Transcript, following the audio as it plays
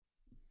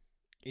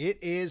It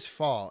is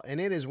fall, and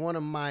it is one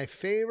of my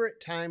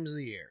favorite times of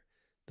the year.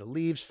 The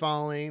leaves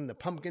falling, the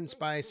pumpkin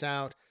spice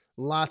out,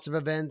 lots of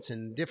events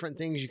and different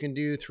things you can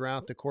do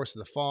throughout the course of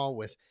the fall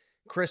with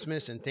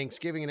Christmas and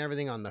Thanksgiving and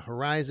everything on the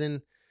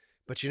horizon.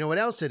 But you know what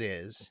else it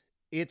is?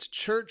 It's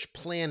church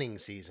planning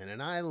season,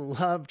 and I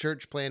love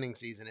church planning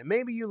season. And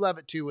maybe you love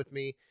it too with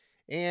me,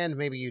 and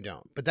maybe you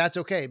don't. But that's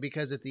okay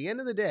because at the end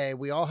of the day,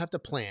 we all have to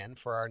plan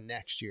for our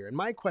next year. And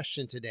my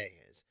question today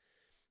is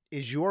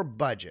your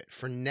budget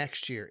for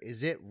next year,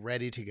 is it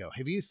ready to go?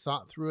 Have you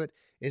thought through it?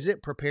 Is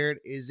it prepared?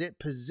 Is it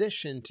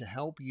positioned to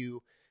help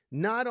you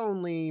not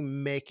only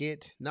make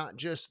it, not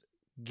just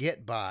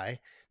get by,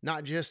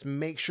 not just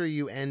make sure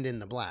you end in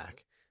the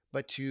black,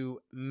 but to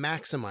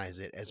maximize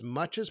it as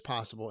much as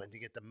possible and to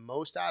get the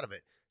most out of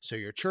it so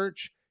your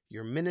church,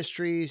 your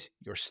ministries,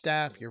 your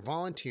staff, your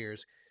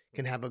volunteers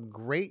can have a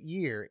great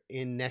year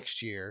in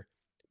next year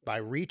by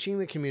reaching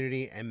the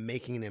community and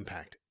making an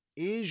impact?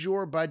 Is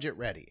your budget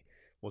ready?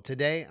 Well,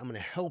 today I'm going to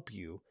help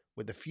you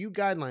with a few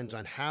guidelines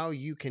on how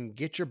you can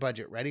get your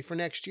budget ready for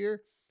next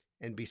year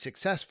and be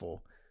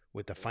successful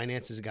with the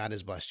finances God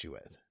has blessed you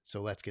with. So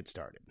let's get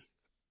started.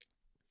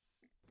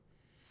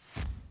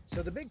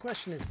 So the big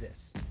question is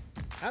this: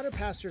 how do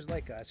pastors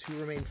like us who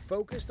remain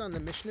focused on the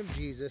mission of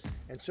Jesus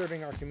and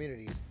serving our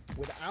communities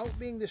without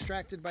being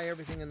distracted by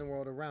everything in the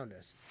world around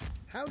us,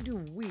 how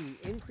do we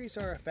increase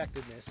our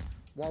effectiveness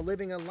while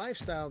living a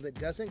lifestyle that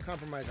doesn't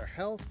compromise our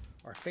health,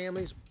 our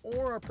families,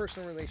 or our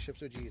personal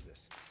relationships with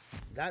Jesus?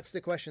 That's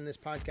the question this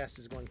podcast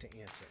is going to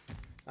answer.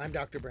 I'm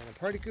Dr. Brandon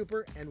Party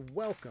Cooper, and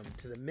welcome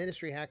to the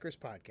Ministry Hackers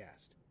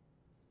Podcast.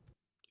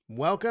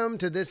 Welcome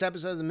to this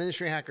episode of the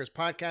Ministry Hackers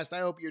Podcast. I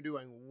hope you're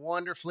doing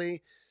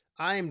wonderfully.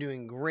 I am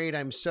doing great.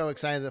 I'm so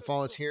excited that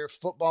fall is here.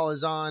 Football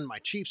is on. My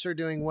Chiefs are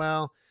doing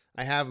well.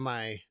 I have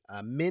my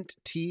mint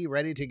tea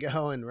ready to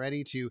go and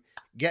ready to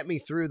get me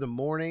through the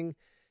morning.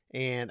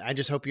 And I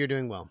just hope you're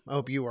doing well. I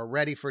hope you are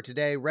ready for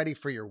today, ready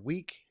for your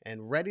week,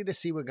 and ready to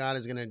see what God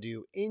is going to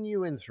do in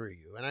you and through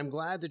you. And I'm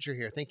glad that you're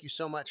here. Thank you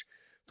so much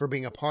for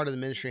being a part of the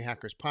Ministry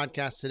Hackers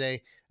Podcast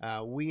today.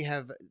 We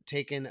have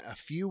taken a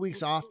few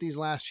weeks off these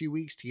last few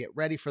weeks to get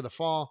ready for the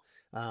fall,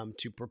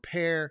 to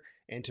prepare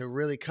and to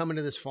really come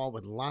into this fall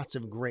with lots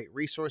of great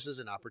resources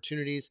and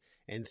opportunities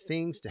and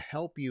things to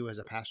help you as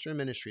a pastor and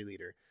ministry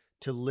leader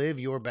to live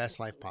your best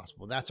life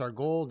possible. That's our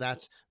goal.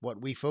 That's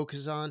what we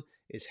focus on,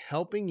 is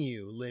helping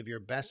you live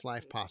your best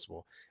life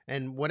possible.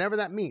 And whatever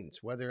that means,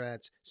 whether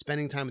that's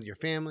spending time with your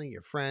family,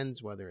 your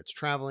friends, whether it's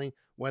traveling,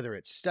 whether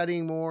it's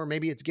studying more,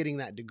 maybe it's getting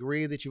that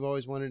degree that you've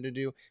always wanted to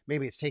do,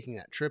 maybe it's taking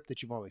that trip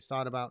that you've always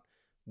thought about,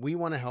 we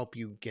want to help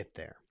you get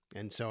there.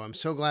 And so I'm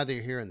so glad that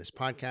you're here in this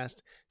podcast,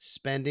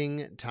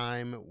 spending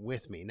time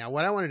with me. Now,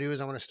 what I want to do is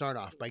I want to start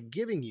off by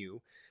giving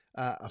you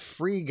a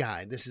free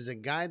guide. This is a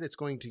guide that's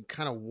going to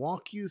kind of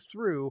walk you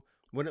through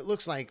what it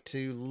looks like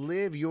to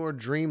live your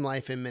dream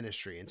life in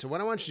ministry. And so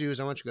what I want you to do is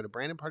I want you to go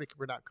to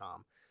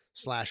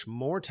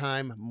brandonpartycooper.com/more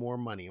time, more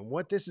money. And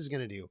what this is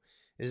going to do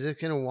is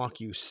it's going to walk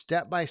you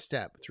step by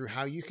step through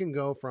how you can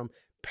go from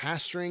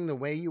pastoring the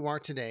way you are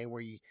today,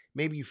 where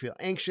maybe you feel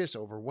anxious,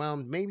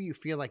 overwhelmed, maybe you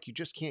feel like you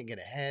just can't get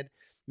ahead.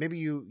 Maybe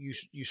you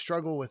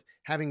struggle with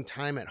having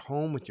time at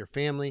home with your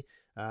family,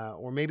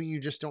 or maybe you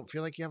just don't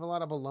feel like you have a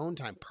lot of alone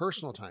time,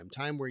 personal time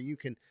where you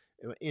can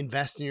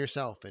invest in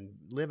yourself and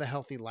live a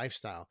healthy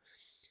lifestyle.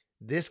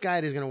 This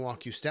guide is going to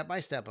walk you step by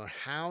step on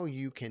how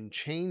you can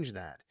change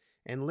that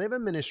and live a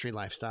ministry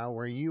lifestyle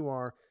where you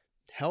are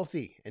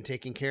healthy and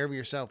taking care of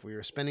yourself, where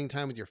you're spending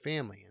time with your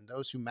family and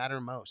those who matter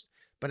most,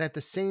 but at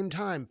the same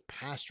time,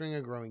 pastoring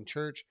a growing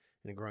church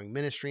and a growing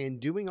ministry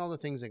and doing all the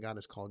things that God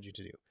has called you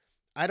to do.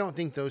 I don't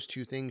think those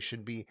two things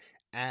should be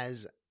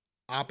as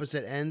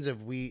opposite ends of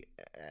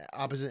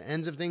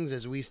things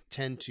as we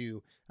tend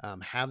to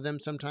have them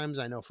sometimes.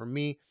 I know for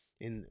me,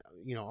 in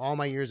all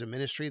my years of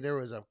ministry, there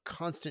was a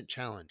constant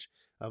challenge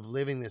of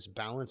living this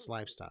balanced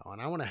lifestyle,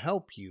 and I want to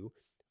help you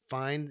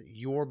find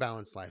your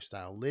balanced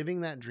lifestyle,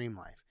 living that dream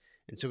life.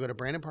 And so go to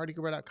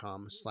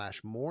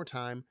brandonpartycooper.com/more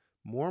time,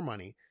 more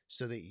money,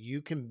 so that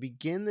you can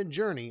begin the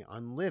journey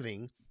on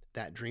living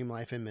that dream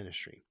life in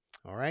ministry.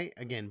 All right.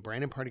 Again,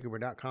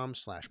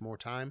 brandonpartycooper.com/more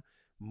time,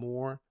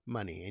 more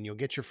money. And you'll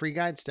get your free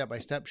guide step by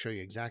step, show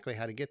you exactly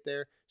how to get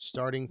there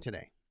starting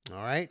today.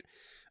 All right.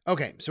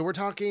 Okay. So we're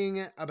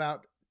talking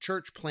about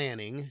church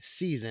planning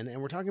season, and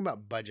we're talking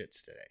about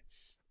budgets today.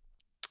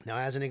 Now,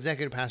 as an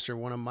executive pastor,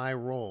 one of my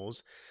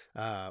roles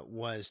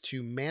was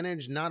to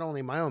manage not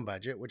only my own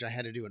budget, which I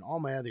had to do in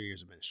all my other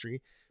years of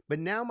ministry, but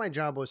now my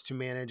job was to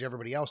manage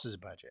everybody else's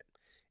budget.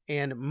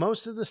 And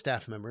most of the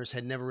staff members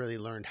had never really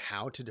learned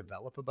how to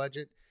develop a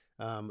budget.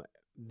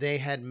 They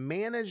had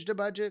managed a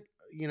budget,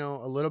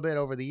 a little bit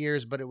over the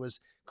years, but it was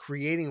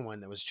creating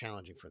one that was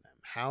challenging for them.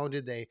 How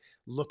did they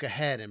look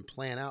ahead and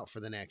plan out for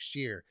the next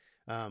year?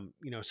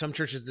 Some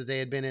churches that they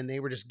had been in,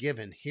 they were just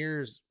given,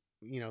 here's,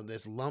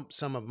 this lump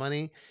sum of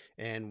money.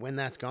 And when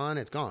that's gone,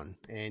 it's gone.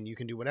 And you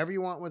can do whatever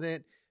you want with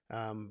it.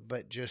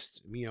 But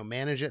just,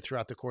 manage it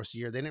throughout the course of the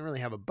year. They didn't really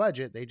have a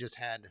budget. They just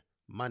had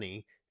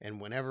money And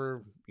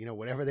whenever,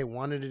 whatever they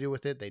wanted to do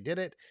with it, they did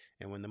it.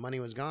 And when the money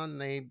was gone,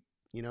 they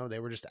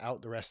were just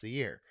out the rest of the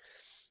year.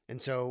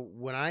 And so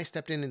when I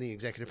stepped into the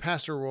executive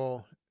pastor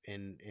role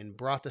and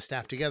brought the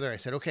staff together, I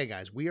said, okay,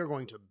 guys, we are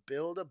going to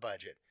build a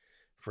budget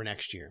for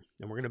next year.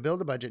 And we're going to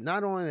build a budget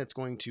not only that's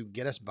going to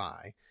get us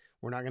by,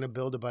 we're not going to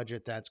build a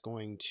budget that's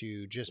going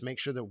to just make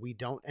sure that we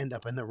don't end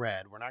up in the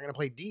red. We're not going to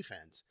play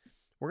defense.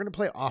 We're going to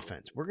play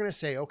offense. We're going to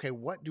say, okay,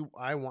 what do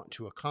I want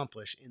to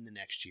accomplish in the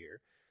next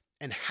year?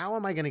 And how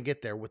am I going to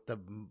get there with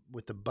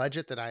the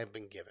budget that I have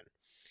been given?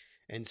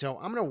 And so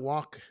I'm going to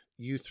walk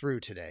you through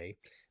today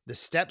the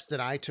steps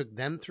that I took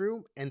them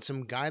through and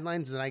some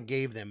guidelines that I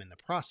gave them in the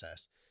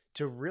process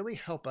to really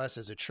help us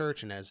as a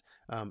church and as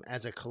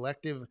a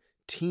collective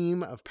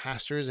team of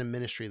pastors and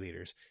ministry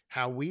leaders,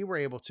 how we were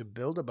able to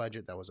build a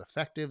budget that was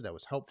effective, that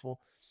was helpful,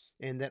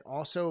 and that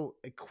also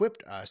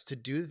equipped us to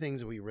do the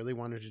things that we really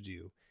wanted to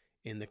do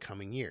in the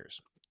coming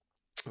years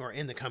or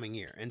in the coming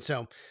year. And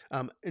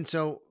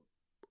so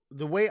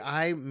the way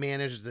I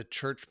managed the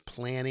church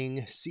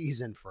planning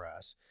season for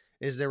us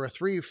is there were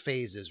 3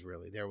 phases,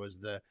 really. There was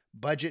the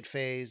budget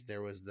phase,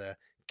 there was the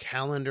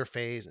calendar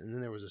phase, and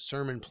then there was a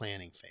sermon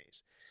planning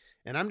phase.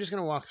 And I'm just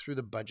going to walk through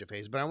the budget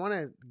phase, but I want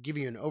to give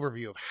you an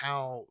overview of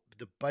how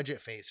the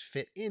budget phase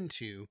fit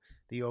into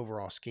the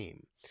overall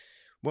scheme.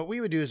 What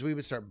we would do is we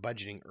would start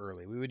budgeting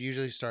early. We would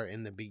usually start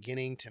in the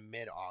beginning to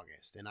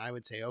mid-August. And I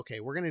would say, okay,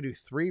 we're going to do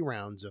 3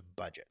 rounds of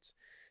budgets.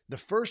 The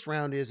first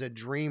round is a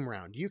dream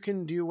round. You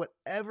can do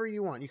whatever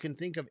you want. You can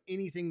think of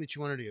anything that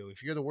you want to do.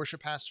 If you're the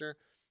worship pastor,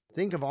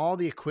 think of all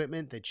the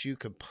equipment that you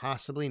could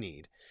possibly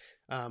need,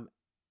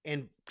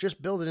 and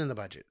just build it in the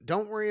budget.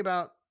 Don't worry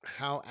about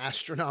how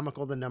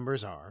astronomical the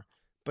numbers are,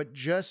 but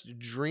just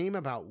dream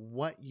about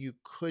what you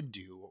could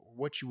do, or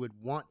what you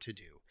would want to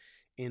do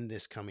in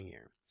this coming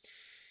year.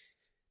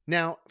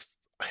 Now,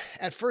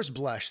 at first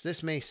blush,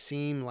 this may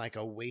seem like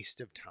a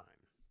waste of time,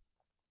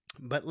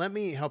 but let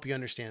me help you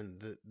understand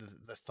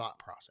the thought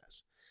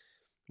process.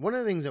 One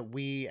of the things that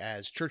we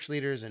as church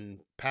leaders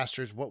and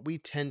pastors, what we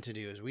tend to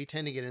do is we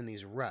tend to get in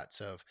these ruts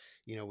of,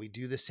 we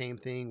do the same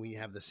thing. We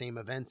have the same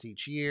events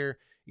each year.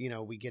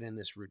 We get in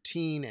this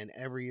routine and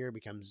every year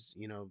becomes,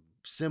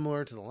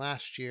 similar to the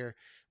last year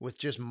with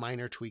just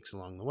minor tweaks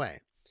along the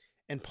way.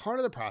 And part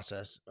of the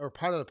process or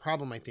part of the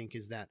problem, I think,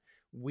 is that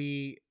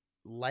we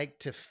like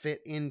to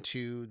fit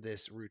into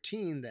this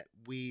routine that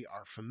we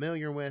are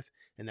familiar with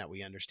and that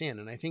we understand.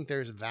 And I think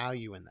there's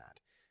value in that.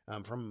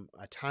 From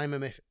a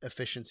time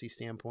efficiency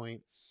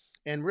standpoint,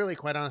 and really,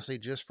 quite honestly,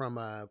 just from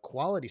a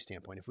quality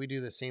standpoint. If we do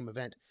the same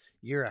event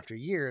year after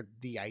year,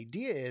 the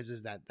idea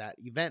is that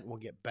event will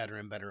get better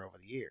and better over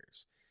the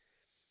years.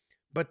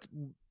 But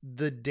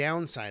the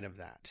downside of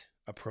that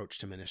approach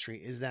to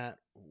ministry is that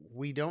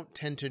we don't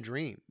tend to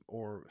dream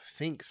or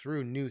think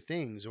through new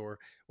things or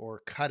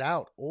cut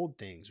out old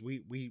things.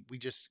 We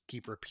just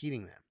keep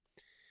repeating them.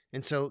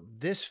 And so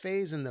this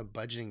phase in the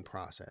budgeting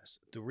process,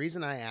 the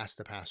reason I asked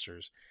the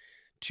pastors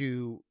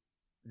to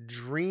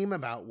dream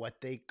about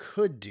what they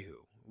could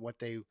do, what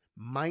they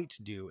might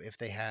do if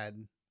they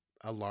had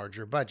a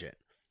larger budget,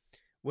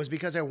 was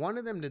because I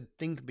wanted them to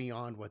think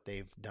beyond what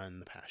they've done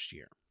the past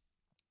year.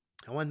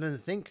 I want them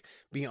to think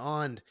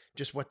beyond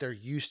just what they're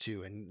used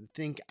to and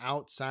think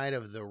outside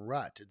of the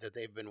rut that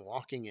they've been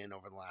walking in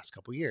over the last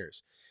couple of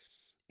years.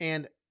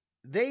 And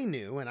they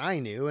knew, and I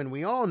knew, and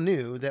we all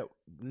knew that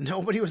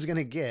nobody was going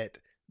to get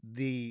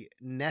the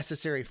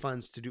necessary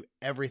funds to do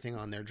everything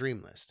on their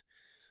dream list.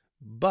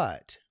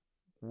 But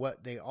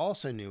what they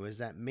also knew is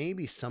that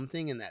maybe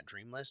something in that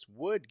dream list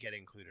would get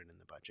included in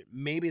the budget.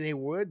 Maybe they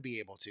would be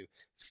able to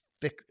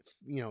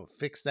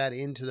fix that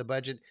into the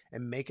budget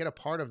and make it a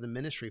part of the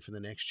ministry for the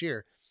next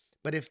year.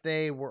 But if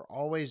they were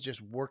always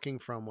just working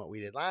from what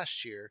we did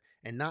last year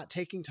and not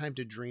taking time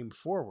to dream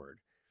forward,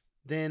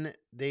 then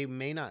they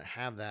may not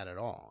have that at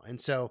all.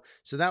 And so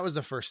that was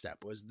the first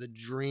step, was the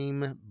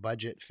dream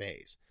budget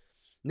phase.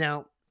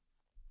 Now,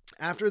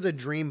 after the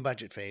dream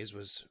budget phase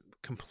was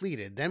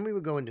completed, then we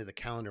would go into the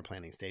calendar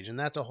planning stage, and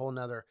that's a whole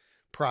nother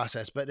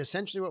process. But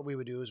essentially what we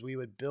would do is we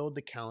would build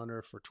the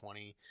calendar for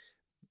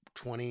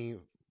 2020,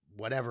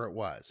 whatever it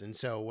was. And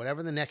so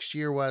whatever the next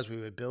year was, we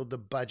would build the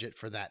budget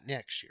for that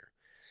next year.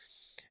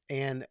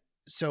 And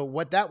so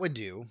what that would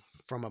do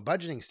from a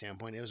budgeting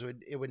standpoint is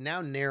it would now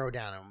narrow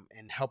down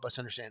and help us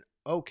understand,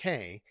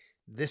 okay,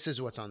 this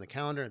is what's on the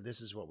calendar.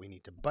 This is what we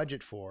need to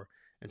budget for.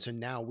 And so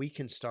now we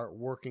can start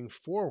working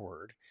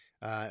forward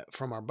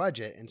from our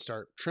budget and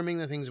start trimming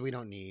the things we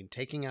don't need,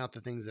 taking out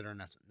the things that are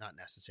not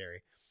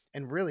necessary,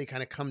 and really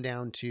kind of come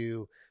down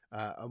to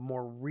a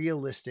more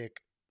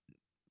realistic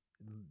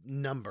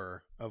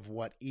number of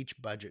what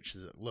each budget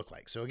should look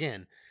like. So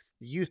again,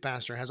 the youth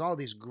pastor has all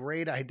these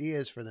great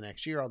ideas for the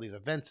next year, all these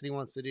events that he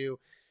wants to do,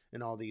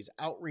 and all these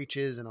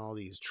outreaches and all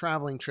these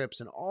traveling trips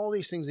and all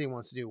these things that he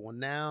wants to do. Well,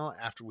 now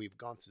after we've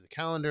gone through the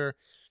calendar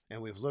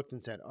and we've looked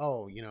and said,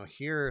 oh,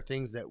 here are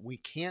things that we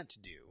can't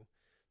do,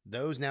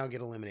 those now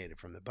get eliminated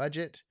from the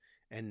budget.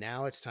 And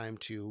now it's time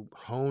to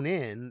hone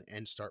in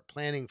and start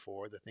planning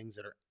for the things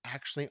that are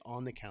actually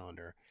on the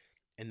calendar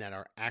and that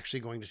are actually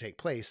going to take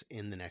place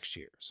in the next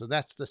year. So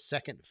that's the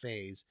second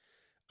phase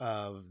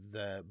of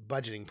the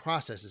budgeting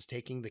process, is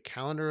taking the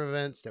calendar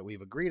events that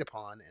we've agreed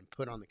upon and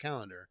put on the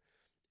calendar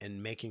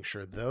and making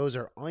sure those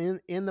are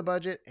in the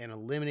budget and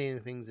eliminating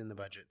things in the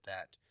budget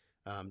that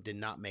did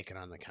not make it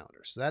on the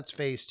calendar. So that's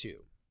phase 2.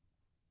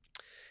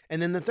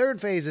 And then the third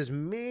phase is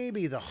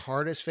maybe the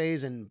hardest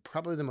phase and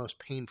probably the most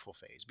painful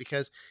phase,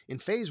 because in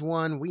phase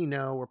 1, we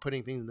know we're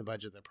putting things in the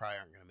budget that probably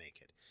aren't going to make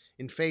it.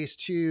 In phase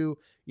 2,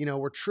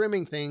 we're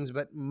trimming things,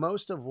 but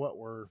most of what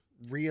we're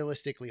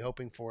realistically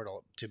hoping for it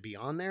to be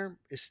on there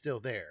is still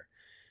there.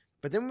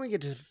 But then when we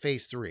get to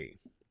phase 3,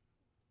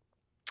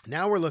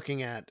 now we're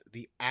looking at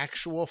the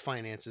actual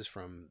finances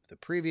from the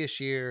previous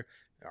year,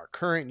 our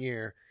current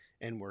year,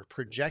 and we're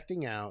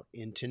projecting out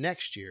into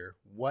next year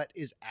what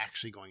is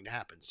actually going to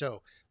happen.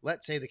 So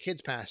let's say the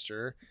kids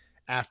pastor,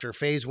 after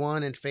phase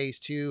 1 and phase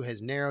 2,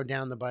 has narrowed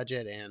down the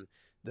budget, and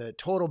the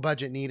total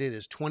budget needed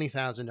is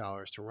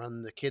 $20,000 to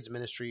run the kids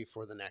ministry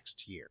for the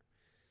next year.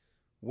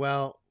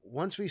 Well,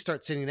 once we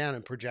start sitting down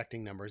and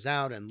projecting numbers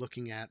out and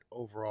looking at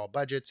overall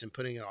budgets and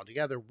putting it all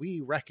together,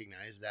 we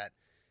recognize that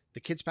the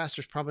kids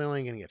pastor is probably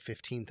only going to get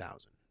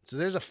 $15,000. So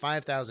there's a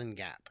 $5,000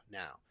 gap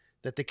now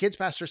that the kids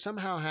pastor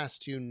somehow has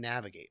to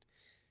navigate.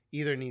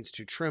 Either needs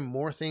to trim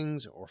more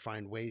things or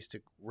find ways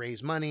to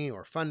raise money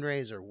or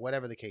fundraise or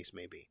whatever the case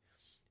may be.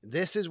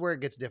 This is where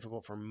it gets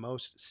difficult for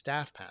most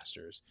staff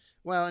pastors.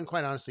 Well, and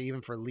quite honestly,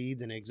 even for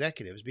leads and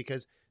executives,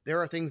 because there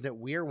are things that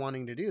we're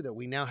wanting to do that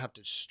we now have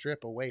to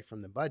strip away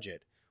from the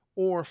budget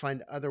or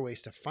find other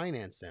ways to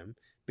finance them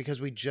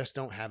because we just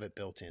don't have it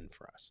built in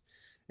for us.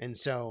 And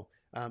so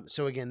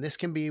again, this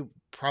can be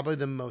probably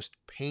the most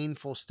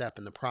painful step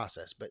in the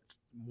process. But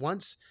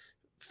once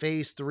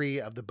phase 3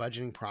 of the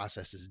budgeting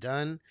process is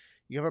done,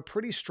 you have a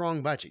pretty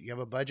strong budget. You have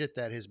a budget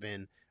that has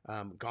been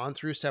gone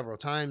through several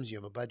times. You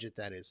have a budget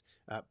that is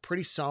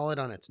pretty solid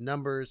on its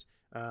numbers.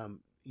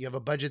 You have a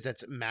budget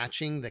that's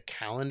matching the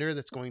calendar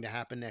that's going to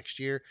happen next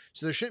year.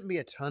 So there shouldn't be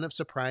a ton of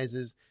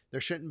surprises.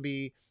 There shouldn't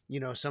be,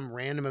 some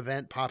random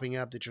event popping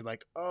up that you're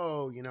like,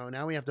 oh,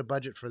 now we have to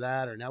budget for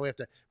that, or now we have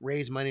to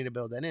raise money to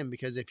build that in.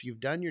 Because if you've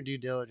done your due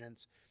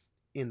diligence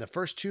in the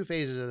first 2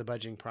 phases of the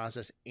budgeting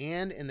process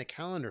and in the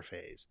calendar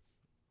phase,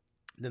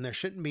 then there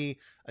shouldn't be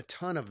a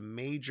ton of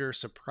major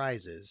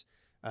surprises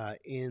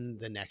in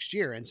the next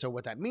year. And so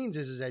what that means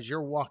is as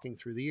you're walking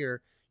through the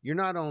year, you're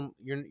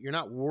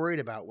not worried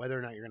about whether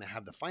or not you're going to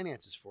have the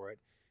finances for it.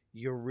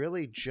 You're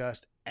really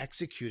just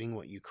executing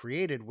what you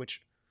created,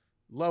 which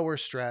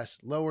lowers stress,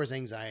 lowers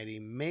anxiety,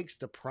 makes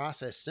the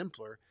process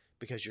simpler,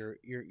 because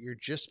you're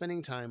just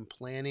spending time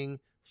planning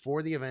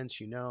for the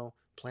events,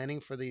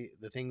 planning for the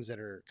things that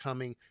are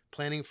coming,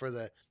 planning for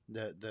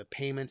the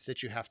payments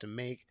that you have to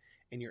make,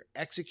 and you're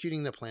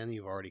executing the plan that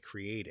you've already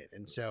created.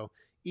 And so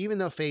even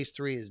though phase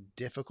 3 is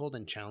difficult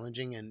and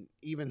challenging, and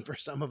even for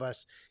some of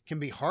us can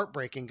be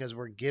heartbreaking because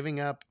we're giving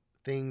up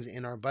things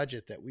in our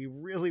budget that we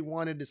really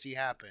wanted to see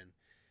happen,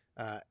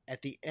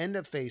 at the end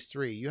of phase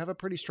 3, you have a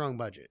pretty strong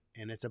budget,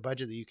 and it's a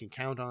budget that you can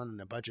count on, and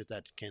a budget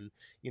that can,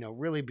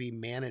 really be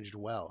managed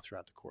well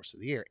throughout the course of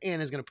the year,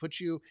 and is going to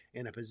put you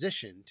in a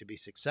position to be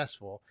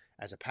successful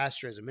as a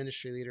pastor, as a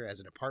ministry leader,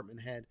 as a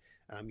department head.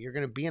 You're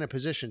going to be in a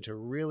position to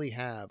really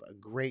have a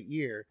great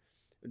year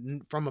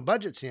from a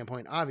budget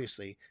standpoint,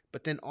 obviously,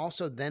 but then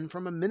also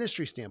from a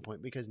ministry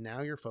standpoint, because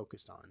now you're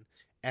focused on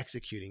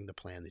executing the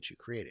plan that you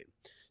created.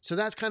 So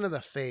that's kind of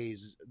the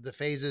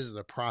phases of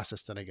the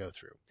process that I go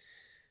through.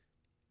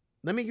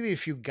 Let me give you a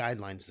few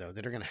guidelines, though,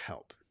 that are going to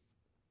help.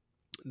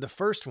 The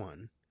first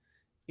one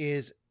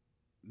is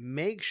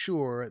make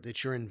sure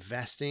that you're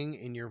investing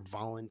in your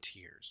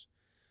volunteers.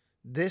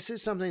 This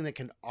is something that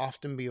can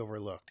often be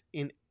overlooked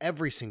in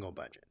every single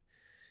budget.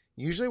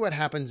 Usually what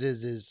happens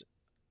is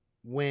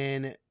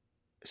when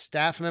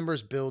staff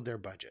members build their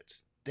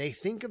budgets, they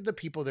think of the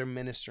people they're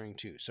ministering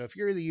to. So if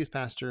you're the youth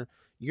pastor,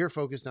 you're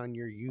focused on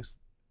your youth,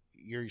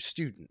 your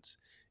students.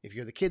 If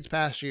you're the kids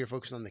pastor, you're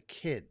focused on the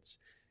kids.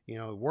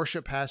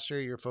 Worship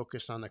pastor, you're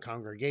focused on the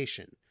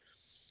congregation.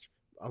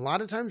 A lot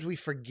of times we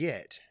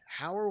forget,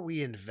 how are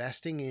we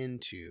investing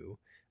into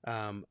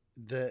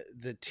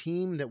the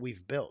team that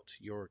we've built,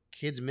 your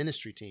kids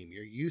ministry team,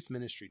 your youth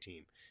ministry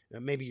team,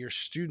 maybe your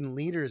student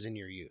leaders in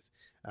your youth.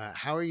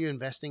 How are you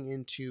investing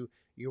into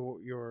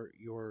your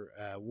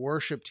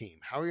worship team?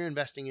 How are you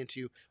investing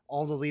into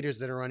all the leaders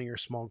that are running your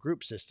small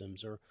group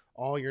systems, or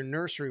all your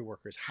nursery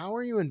workers? How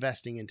are you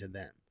investing into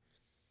them?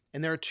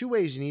 And there are 2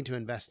 ways you need to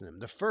invest in them.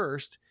 The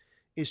first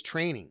is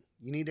training.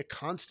 You need to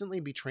constantly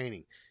be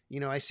training.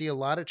 I see a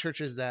lot of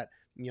churches that,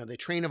 they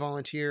train a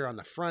volunteer on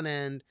the front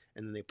end,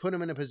 and then they put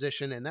them in a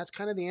position, and that's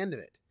kind of the end of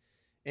it.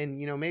 And,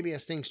 maybe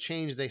as things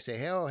change, they say,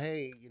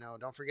 hey,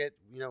 don't forget,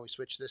 we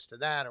switch this to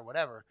that or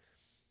whatever.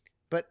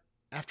 But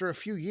after a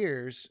few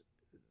years,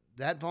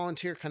 that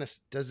volunteer kind of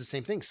does the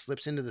same thing,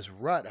 slips into this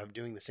rut of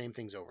doing the same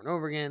things over and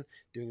over again,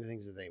 doing the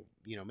things that they,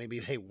 maybe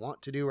they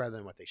want to do rather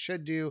than what they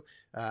should do.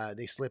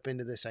 They slip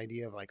into this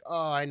idea of like,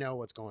 oh, I know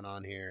what's going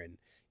on here. And,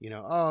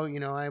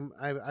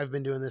 I've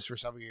been doing this for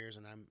several years,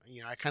 and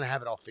I kind of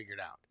have it all figured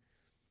out.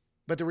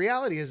 But the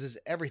reality is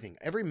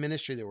every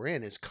ministry that we're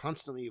in is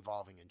constantly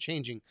evolving and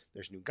changing.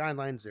 There's new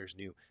guidelines, there's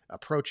new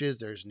approaches,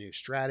 there's new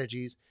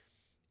strategies.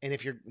 And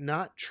if you're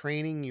not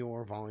training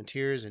your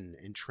volunteers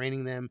and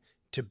training them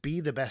to be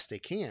the best they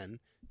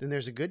can, then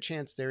there's a good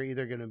chance they're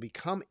either going to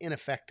become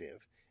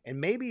ineffective and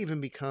maybe even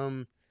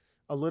become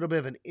a little bit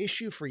of an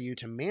issue for you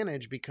to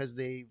manage because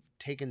they've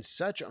taken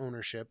such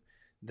ownership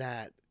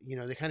that,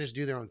 they kind of just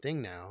do their own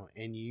thing now,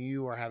 and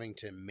you are having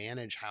to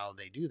manage how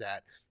they do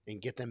that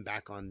and get them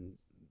back on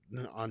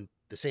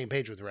the same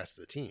page with the rest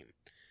of the team.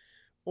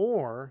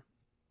 Or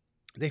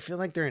they feel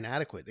like they're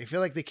inadequate. They feel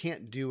like they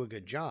can't do a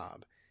good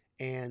job.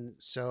 And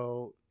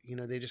so,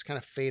 they just kind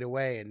of fade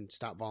away and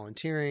stop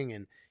volunteering,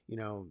 and,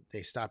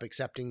 they stop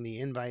accepting the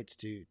invites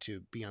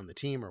to be on the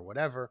team or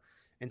whatever.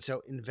 And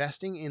so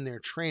investing in their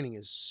training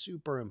is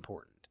super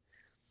important.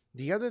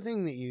 The other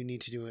thing that you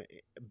need to do,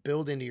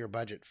 build into your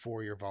budget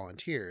for your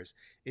volunteers,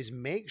 is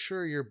make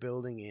sure you're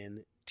building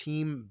in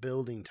team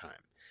building time.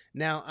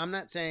 Now, I'm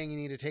not saying you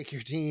need to take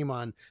your team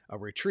on a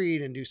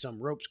retreat and do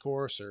some ropes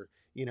course or,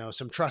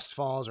 some trust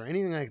falls or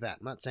anything like that.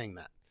 I'm not saying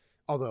that,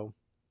 although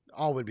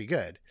all would be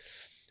good.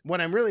 What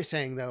I'm really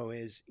saying, though,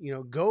 is,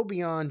 go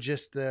beyond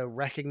just the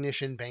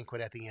recognition banquet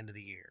at the end of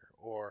the year,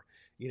 or,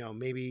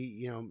 maybe,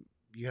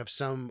 you have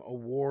some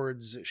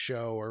awards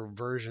show or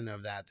version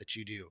of that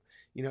you do,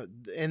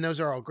 and those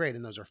are all great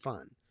and those are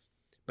fun.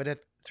 But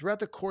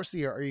throughout the course of the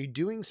year, are you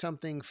doing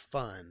something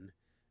fun?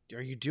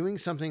 Are you doing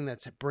something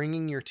that's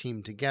bringing your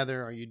team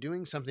together? Are you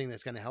doing something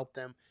that's going to help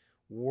them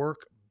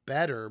work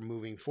better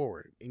moving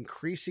forward,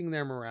 increasing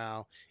their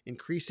morale,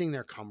 increasing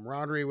their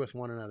camaraderie with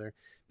one another?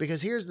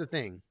 Because here's the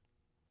thing,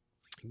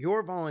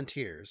 your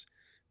volunteers,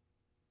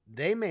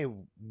 they may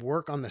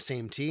work on the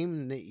same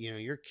team.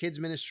 Your kids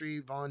ministry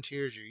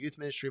volunteers, your youth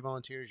ministry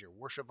volunteers, your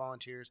worship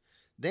volunteers,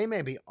 they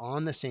may be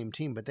on the same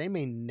team, but they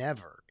may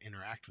never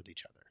interact with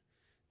each other.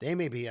 They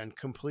may be on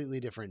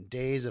completely different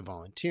days of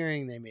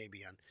volunteering. They may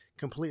be on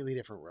completely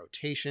different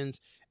rotations.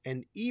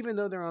 And even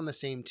though they're on the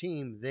same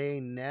team, they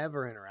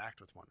never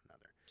interact with one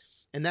another.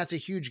 And that's a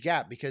huge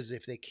gap, because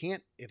if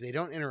they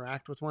don't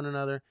interact with one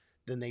another,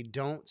 then they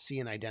don't see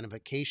an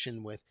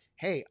identification with,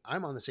 hey,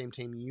 I'm on the same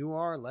team you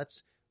are.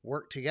 Let's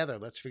work together.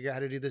 Let's figure out how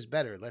to do this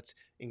better. Let's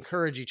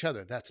encourage each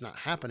other. That's not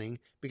happening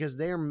because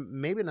they're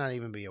maybe not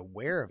even be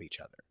aware of each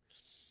other.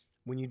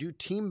 When you do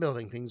team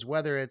building things,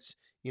 whether it's,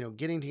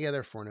 getting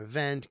together for an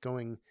event,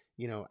 going,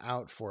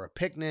 out for a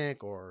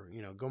picnic, or,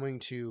 going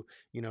to,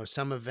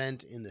 some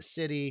event in the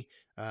city,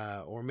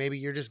 or maybe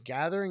you're just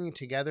gathering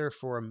together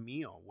for a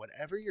meal,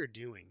 whatever you're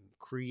doing,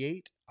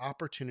 create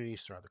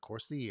opportunities throughout the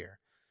course of the year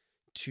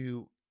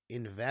to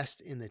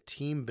invest in the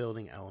team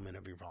building element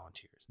of your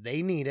volunteers.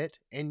 They need it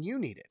and you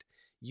need it.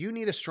 You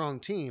need a strong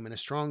team, and a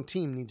strong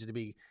team needs to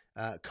be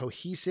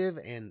cohesive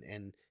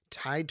and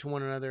tied to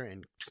one another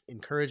and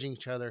encouraging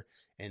each other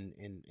and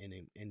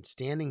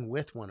standing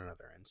with one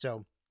another. And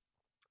so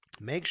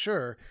make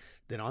sure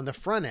that on the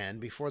front end,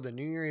 before the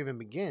new year even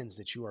begins,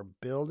 that you are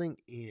building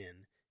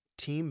in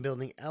team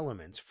building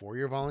elements for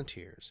your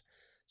volunteers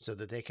so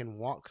that they can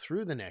walk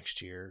through the next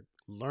year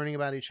learning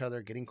about each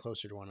other, getting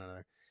closer to one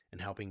another,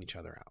 and helping each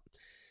other out.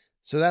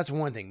 So that's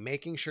one thing,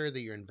 making sure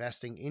that you're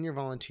investing in your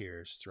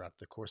volunteers throughout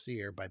the course of the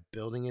year by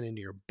building it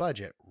into your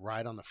budget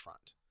right on the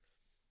front.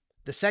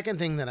 The second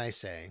thing that I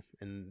say,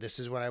 and this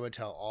is what I would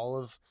tell all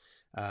of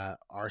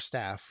our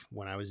staff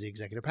when I was the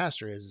executive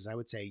pastor, is I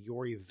would say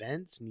your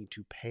events need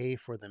to pay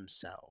for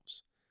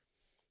themselves.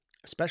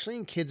 Especially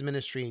in kids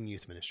ministry and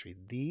youth ministry,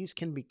 these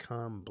can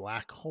become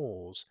black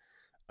holes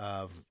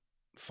of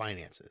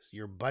finances.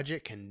 Your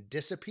budget can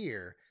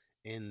disappear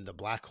in the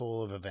black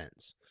hole of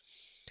events.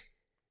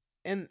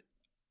 And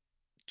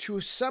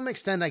to some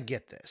extent, I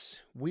get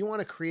this. We want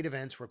to create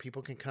events where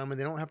people can come and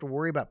they don't have to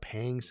worry about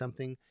paying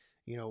something.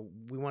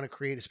 We want to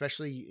create,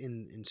 especially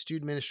in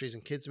student ministries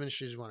and kids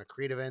ministries, we want to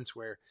create events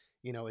where,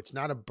 it's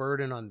not a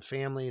burden on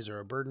families or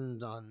a burden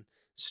on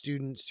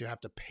students to have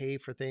to pay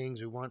for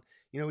things.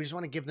 We just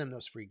want to give them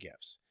those free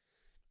gifts.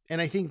 And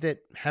I think that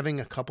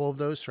having a couple of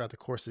those throughout the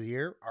course of the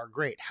year are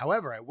great.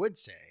 However, I would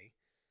say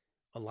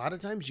a lot of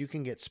times you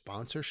can get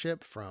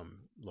sponsorship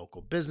from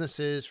local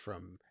businesses,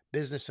 from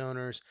business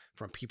owners,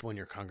 from people in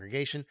your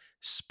congregation.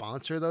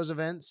 Sponsor those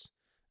events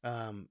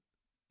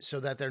so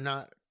that they're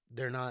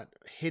not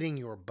hitting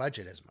your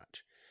budget as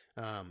much.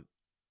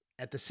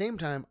 At the same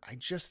time, I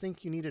just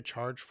think you need to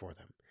charge for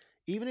them.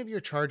 Even if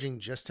you're charging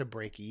just to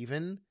break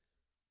even,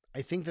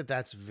 I think that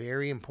that's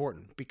very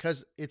important,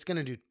 because it's going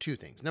to do two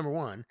things. Number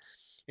one,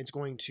 it's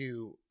going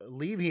to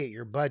alleviate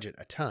your budget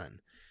a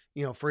ton.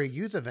 For a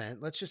youth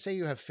event, let's just say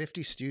you have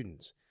 50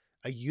 students.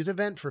 A youth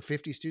event for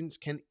 50 students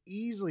can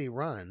easily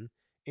run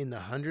in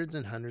the hundreds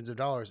and hundreds of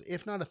dollars,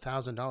 if not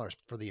 $1,000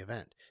 for the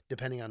event,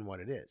 depending on what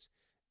it is.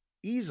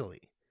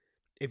 Easily.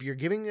 If you're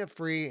giving it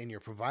free and you're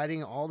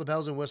providing all the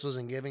bells and whistles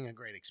and giving a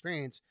great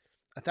experience,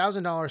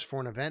 $1,000 for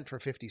an event for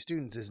 50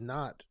 students is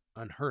not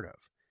unheard of.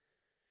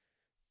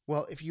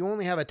 Well, if you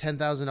only have a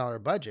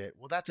 $10,000 budget,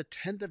 well, that's a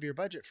tenth of your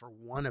budget for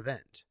one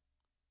event.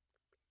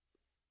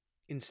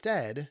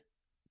 Instead,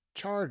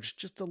 charge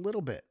just a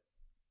little bit.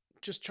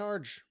 just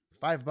charge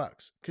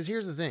 $5. Because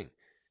here's the thing,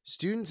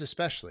 students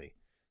especially,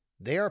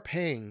 they are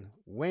paying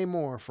way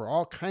more for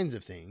all kinds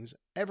of things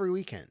every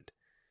weekend.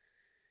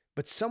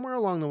 But somewhere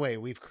along the way,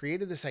 we've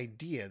created this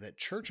idea that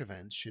church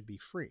events should be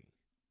free.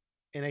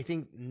 And I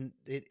think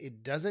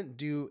it doesn't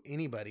do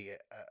anybody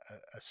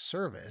a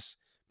service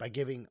by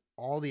giving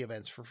all the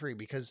events for free,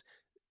 because,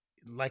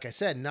 like I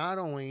said, not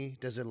only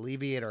does it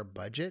alleviate our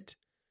budget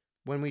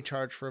when we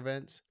charge for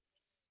events,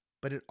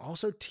 but it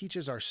also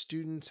teaches our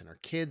students and our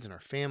kids and our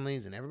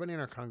families and everybody in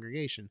our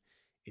congregation,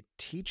 it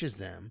teaches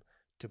them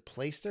to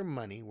place their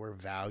money where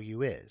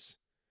value is.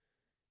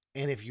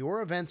 And if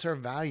your events are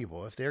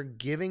valuable, if they're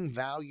giving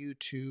value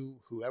to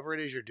whoever it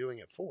is you're doing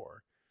it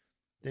for,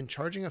 then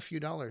charging a few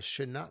dollars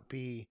should not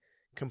be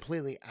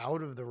completely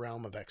out of the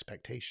realm of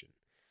expectation.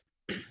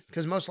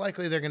 Because most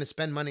likely they're going to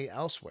spend money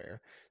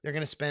elsewhere. They're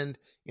going to spend,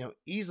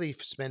 easily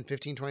spend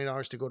 $15,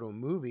 $20 to go to a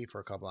movie for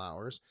a couple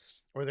hours,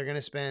 or they're going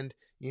to spend,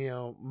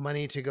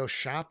 money to go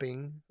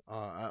shopping,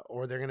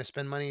 or they're going to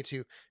spend money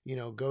to,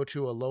 go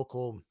to a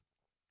local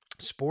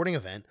sporting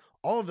event.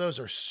 All of those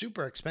are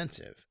super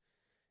expensive.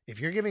 If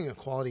you're giving a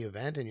quality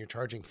event and you're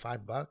charging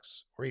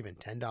 $5 or even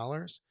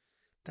 $10,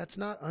 that's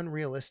not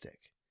unrealistic.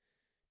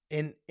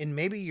 And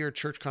maybe your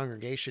church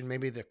congregation,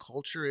 maybe the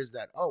culture is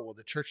that, oh, well,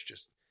 the church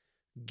just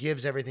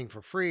gives everything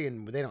for free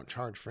and they don't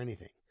charge for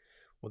anything.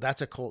 Well,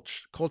 that's a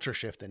culture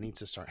shift that needs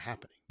to start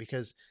happening,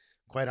 because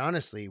quite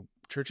honestly,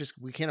 churches,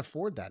 we can't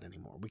afford that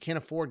anymore. We can't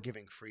afford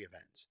giving free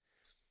events.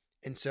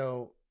 And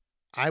so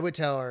I would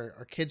tell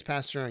our kids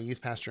pastor and our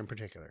youth pastor in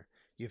particular,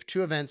 you have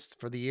 2 events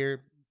for the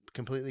year,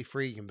 completely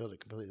free. You can build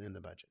it completely in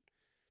the budget.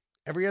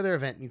 Every other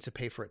event needs to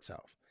pay for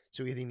itself.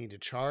 So either you need to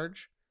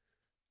charge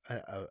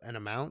an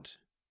amount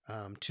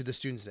to the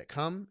students that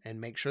come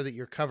and make sure that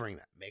you're covering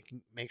that.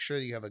 Make sure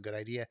that you have a good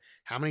idea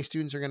how many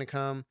students are going to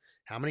come,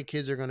 how many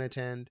kids are going to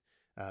attend,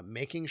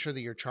 making sure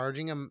that you're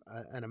charging them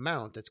an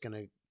amount that's going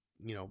to,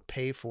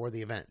 pay for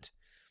the event.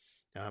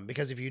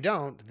 Because if you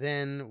don't,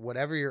 then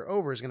whatever you're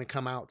over is going to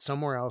come out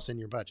somewhere else in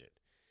your budget.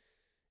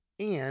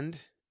 And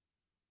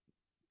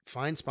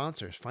find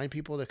sponsors, find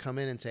people that come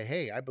in and say,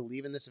 hey, I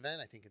believe in this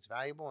event. I think it's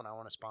valuable and I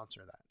want to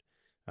sponsor that.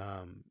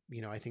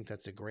 I think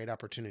that's a great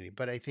opportunity.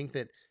 But I think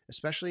that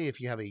especially if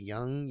you have a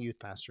young youth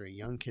pastor, a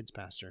young kids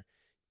pastor,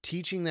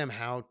 teaching them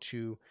how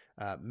to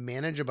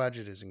manage a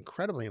budget is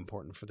incredibly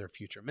important for their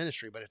future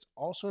ministry. But it's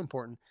also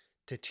important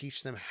to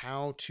teach them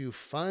how to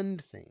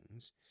fund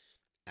things,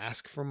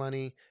 ask for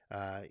money,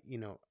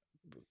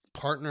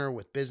 partner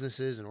with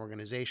businesses and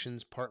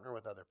organizations, partner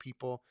with other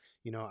people.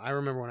 I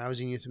remember when I was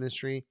in youth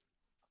ministry,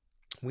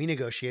 we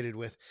negotiated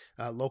with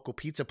local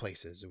pizza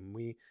places, and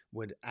we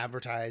would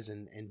advertise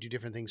and do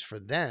different things for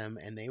them,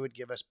 and they would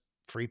give us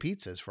free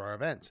pizzas for our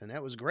events. And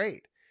that was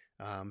great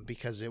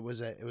because it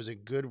was a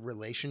good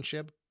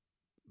relationship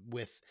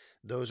with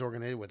those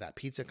organized with that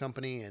pizza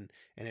company, and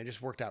it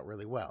just worked out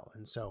really well.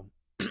 And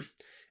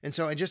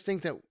so I just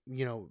think that,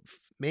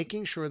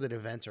 making sure that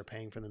events are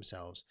paying for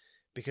themselves,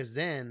 because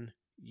then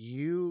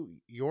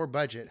your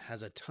budget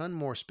has a ton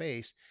more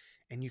space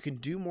and you can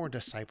do more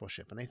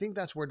discipleship. And I think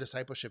that's where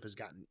discipleship has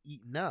gotten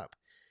eaten up,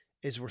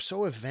 is we're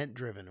so event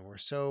driven and we're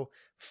so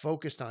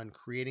focused on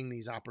creating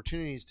these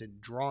opportunities to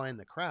draw in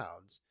the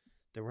crowds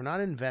that we're not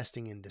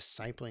investing in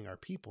discipling our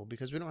people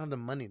because we don't have the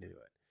money to do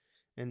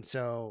it. And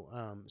so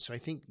I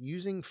think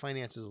using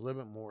finances a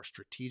little bit more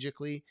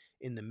strategically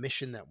in the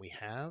mission that we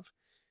have,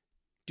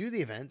 do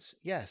the events,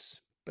 yes,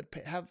 but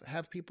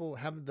have people,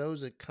 have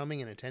those that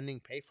coming and attending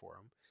pay for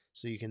them,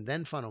 so you can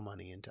then funnel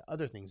money into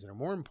other things that are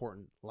more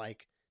important,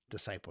 like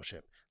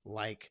discipleship,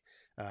 like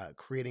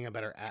creating a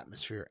better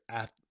atmosphere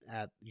at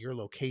your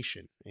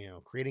location,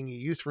 creating a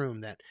youth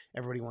room that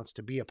everybody wants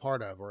to be a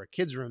part of, or a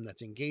kids room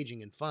that's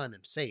engaging and fun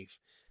and safe.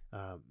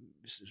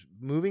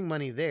 Moving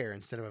money there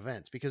instead of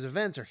events, because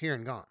events are here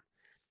and gone.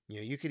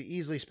 You could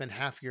easily spend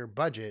half your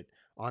budget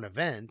on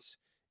events,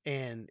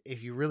 and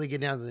if you really get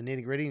down to the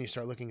nitty gritty and you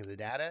start looking at the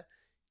data,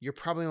 you're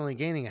probably only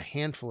gaining a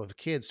handful of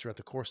kids throughout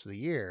the course of the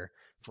year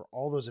for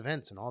all those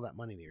events and all that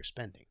money that you're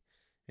spending.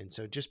 And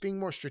so just being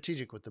more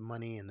strategic with the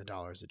money and the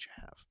dollars that you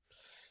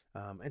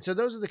have. And so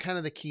those are the kind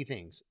of the key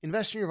things.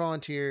 Invest in your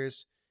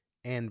volunteers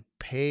and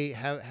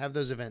have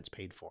those events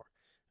paid for.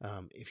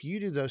 If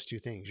you do those 2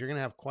 things, you're going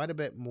to have quite a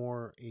bit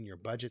more in your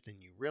budget than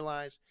you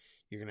realize.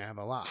 You're going to have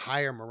a lot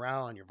higher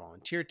morale on your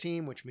volunteer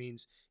team, which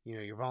means,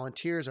 your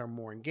volunteers are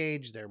more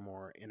engaged. They're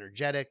more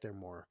energetic. They're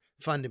more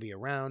fun to be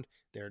around.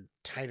 They're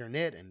tighter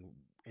knit and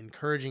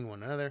encouraging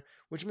one another,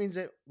 which means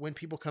that when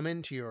people come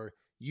into your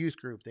youth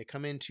group, they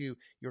come into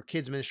your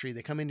kids ministry,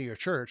 they come into your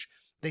church,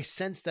 they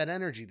sense that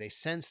energy, they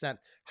sense that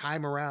high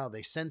morale,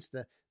 they sense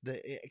the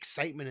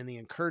excitement and the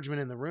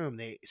encouragement in the room,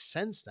 they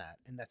sense that,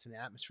 and that's an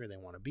atmosphere they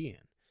want to be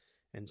in.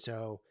 And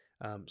so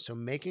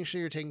making sure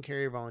you're taking care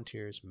of your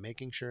volunteers,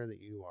 making sure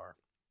that you are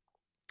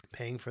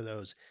paying for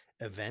those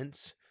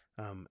events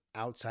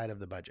outside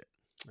of the budget.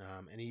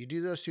 And you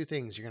do those 2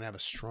 things, you're going to have a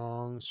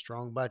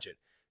strong budget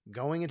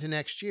going into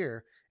next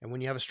year. And when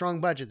you have a strong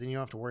budget, then you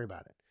don't have to worry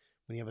about it.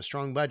 When you have a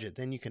strong budget,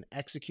 then you can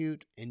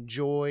execute,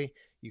 enjoy,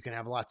 You can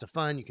have lots of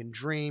fun. You can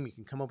dream. You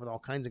can come up with all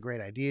kinds of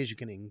great ideas. You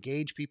can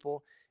engage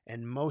people.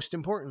 And most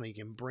importantly, you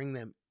can bring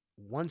them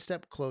one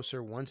step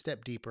closer, one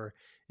step deeper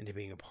into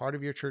being a part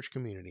of your church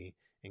community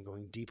and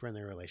going deeper in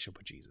their relationship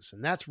with Jesus.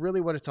 And that's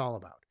really what it's all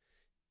about.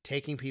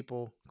 Taking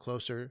people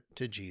closer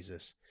to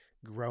Jesus,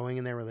 growing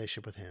in their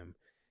relationship with him.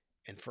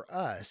 And for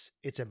us,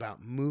 it's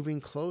about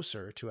moving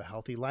closer to a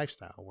healthy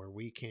lifestyle where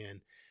we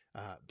can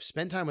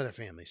spend time with our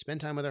family,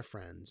 spend time with our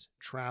friends,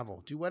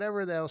 travel, do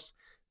whatever else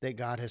that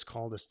God has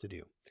called us to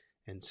do.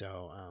 And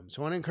so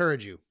I want to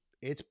encourage you.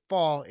 It's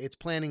fall, it's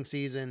planning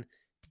season.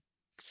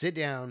 Sit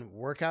down,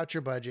 work out your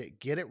budget,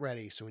 get it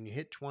ready. So when you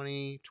hit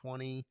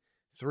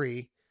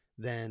 2023,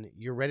 then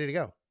you're ready to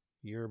go.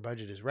 Your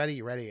budget is ready,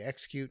 you're ready to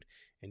execute,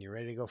 and you're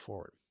ready to go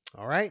forward.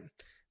 All right.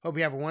 Hope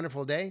you have a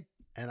wonderful day,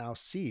 and I'll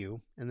see you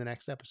in the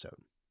next episode.